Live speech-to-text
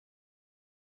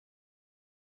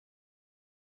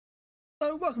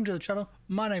Hello, welcome to the channel.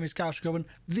 My name is Carl Goblin.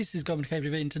 This is Goblin Cave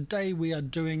TV, and today we are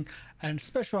doing a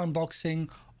special unboxing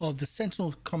of the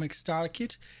Sentinel comic starter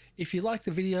kit. If you like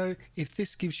the video, if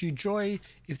this gives you joy,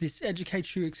 if this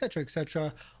educates you, etc,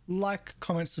 etc, like,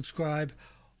 comment, subscribe,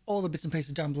 all the bits and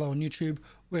pieces down below on YouTube.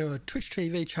 We're a Twitch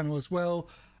TV channel as well,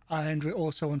 and we're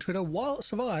also on Twitter while it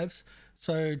survives,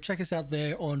 so check us out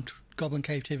there on Goblin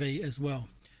Cave TV as well.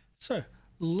 So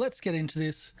let's get into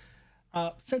this.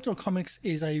 Sentinel Comics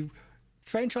is a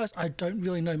franchise I don't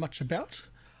really know much about.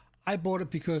 I bought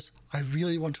it because I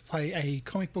really want to play a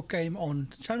comic book game on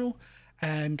the channel,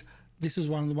 and this is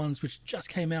one of the ones which just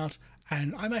came out,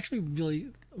 and I'm actually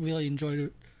really enjoyed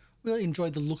it. Really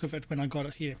enjoyed the look of it when I got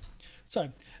it here. So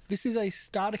this is a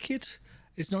starter kit.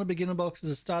 It's not a beginner box,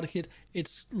 it's a starter kit.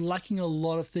 It's lacking a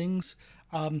lot of things.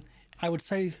 I would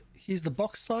say here's the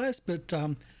box size, but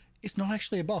it's not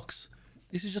actually a box.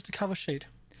 This is just a cover sheet.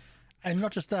 And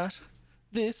not just that,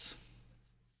 this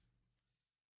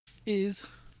is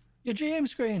your GM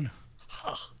screen.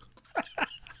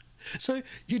 So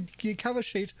your cover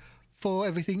sheet for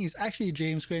everything is actually a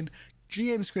GM screen.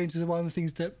 GM screens is one of the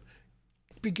things that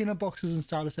beginner boxes and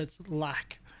starter sets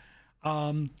lack.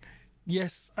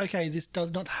 Yes, okay, this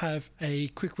does not have a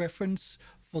quick reference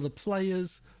for the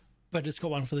players, but it's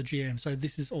got one for the GM, so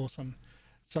this is awesome.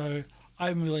 So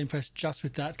I'm really impressed just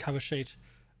with that cover sheet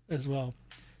as well.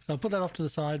 So I'll put that off to the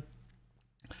side.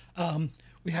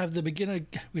 We have the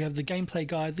gameplay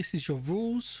guide. This is your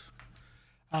rules.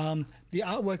 The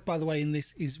artwork, by the way, in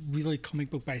this is really comic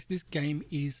book based. This game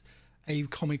is a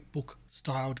comic book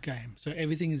styled game, so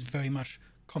everything is very much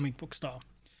comic book style.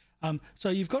 So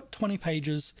you've got 20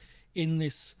 pages in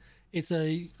this. It's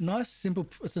a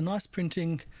nice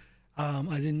printing,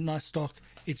 as in nice stock.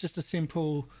 It's just a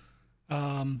simple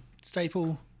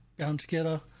staple bound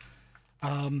together,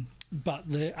 but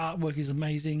the artwork is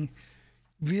amazing.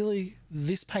 Really,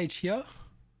 this page here,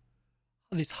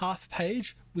 this half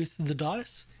page with the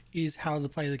dice, is how to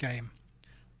play the game.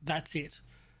 That's it.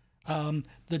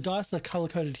 The dice are color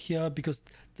coded here because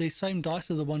these same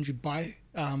dice are the ones you buy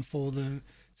for the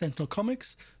Sentinel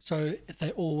comics, so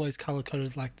they're always color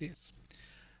coded like this.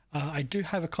 I do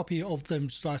have a copy of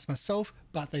them dice myself,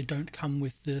 but they don't come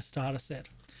with the starter set.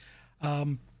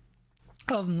 Other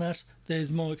than that,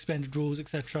 there's more expanded rules,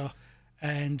 etc,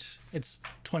 and it's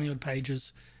 20 odd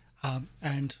pages,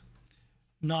 and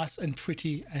nice and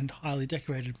pretty and highly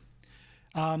decorated.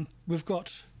 We've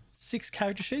got 6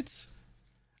 character sheets,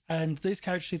 and these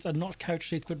character sheets are not character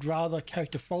sheets but rather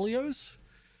character folios.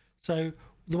 So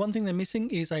the one thing they're missing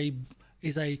is a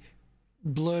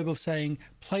blurb of saying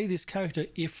play this character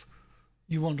if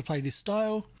you want to play this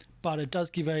style, but it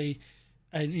does give an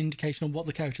indication of what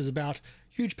the character is about.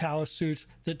 Huge power suit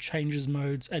that changes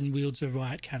modes and wields a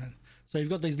riot cannon. So you've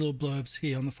got these little blurbs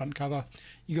here on the front cover.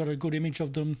 You got a good image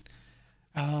of them.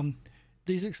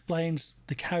 These explains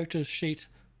the character sheet,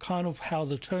 kind of how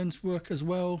the turns work as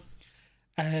well,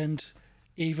 and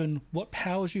even what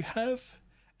powers you have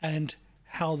and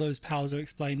how those powers are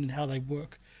explained and how they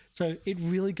work. So it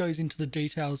really goes into the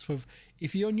details of,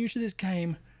 if you're new to this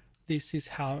game, this is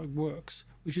how it works,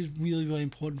 which is really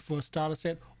important for a starter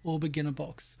set or beginner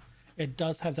box. It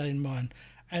does have that in mind.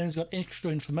 And it's got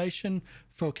extra information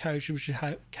for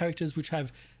characters which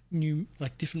have new,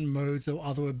 like, different modes or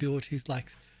other abilities like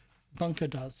Bunker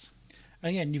does. And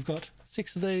again, you've got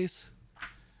 6 of these,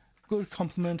 good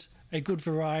complement, a good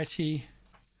variety,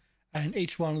 and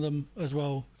each one of them as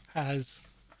well has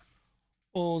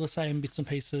all the same bits and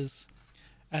pieces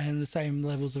and the same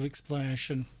levels of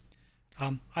explanation.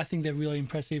 I think they're really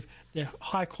impressive. They're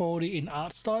high quality in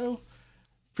art style.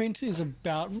 Print is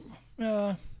about,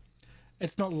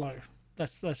 it's not low,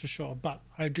 that's for sure, but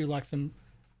I do like them,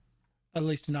 at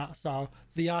least in art style.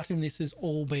 The art in this has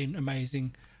all been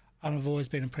amazing, and I've always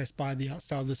been impressed by the art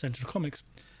style of the Sentinel comics.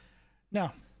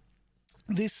 Now,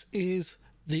 this is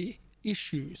the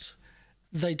issues.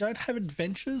 They don't have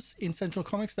adventures in Sentinel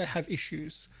comics, they have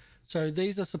issues. So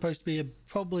these are supposed to be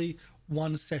probably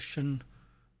one session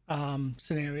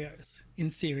scenarios. In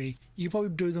theory, you probably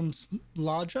do them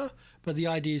larger, but the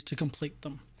idea is to complete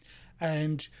them,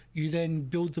 and you then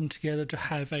build them together to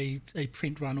have a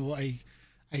print run or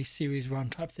a series run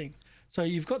type thing. So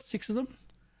you've got 6 of them.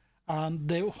 I'm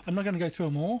not going to go through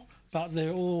them all, but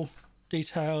they're all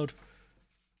detailed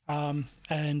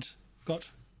and got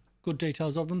good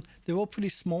details of them. They're all pretty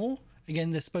small.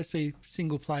 Again, they're supposed to be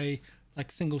single play,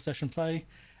 like single session play,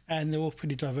 and they're all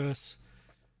pretty diverse.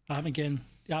 Again,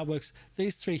 the artworks,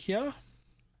 these 3 here,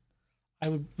 I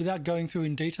would, without going through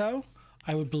in detail,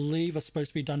 I would believe are supposed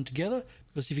to be done together,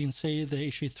 because if you can see, the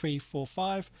issue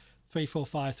 345,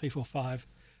 345, 345.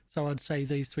 So I'd say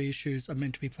these 3 issues are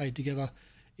meant to be played together,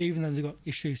 even though they've got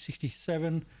issue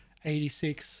 67,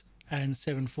 86, and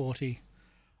 740.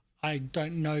 I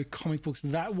don't know comic books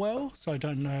that well, so I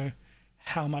don't know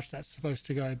how much that's supposed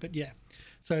to go. But yeah,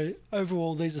 so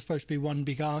overall, these are supposed to be one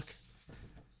big arc.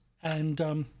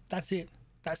 And that's it.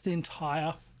 That's the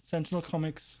entire Sentinel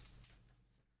Comics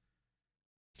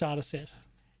starter set.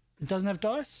 It doesn't have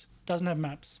dice, doesn't have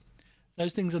maps.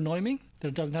 Those things annoy me that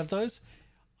it doesn't have those.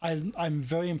 I'm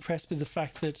very impressed with the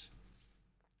fact that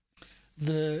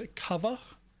the cover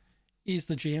is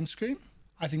the GM screen.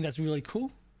 I think that's really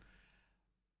cool.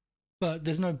 But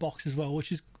there's no box as well,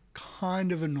 which is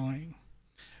kind of annoying.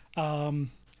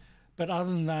 But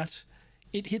other than that,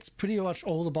 it hits pretty much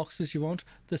all the boxes you want.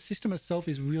 The system itself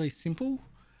is really simple.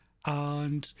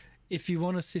 And if you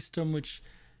want a system which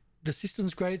the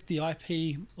system's great, the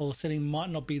IP or setting might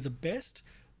not be the best,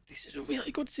 this is a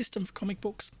really good system for comic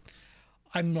books.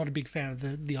 I'm not a big fan of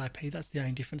the IP. That's the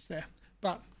only difference there.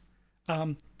 But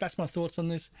that's my thoughts on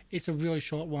this. It's a really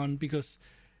short one because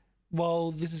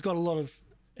while this has got a lot of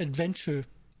adventure,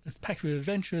 it's packed with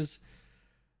adventures,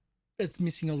 it's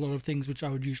missing a lot of things which I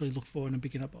would usually look for in a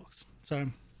beginner box. So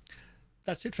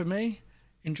that's it for me.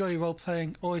 Enjoy your role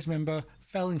playing. Always remember,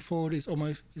 failing forward is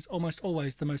almost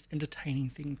always the most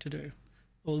entertaining thing to do,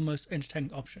 or the most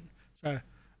entertaining option. So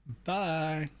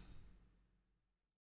bye.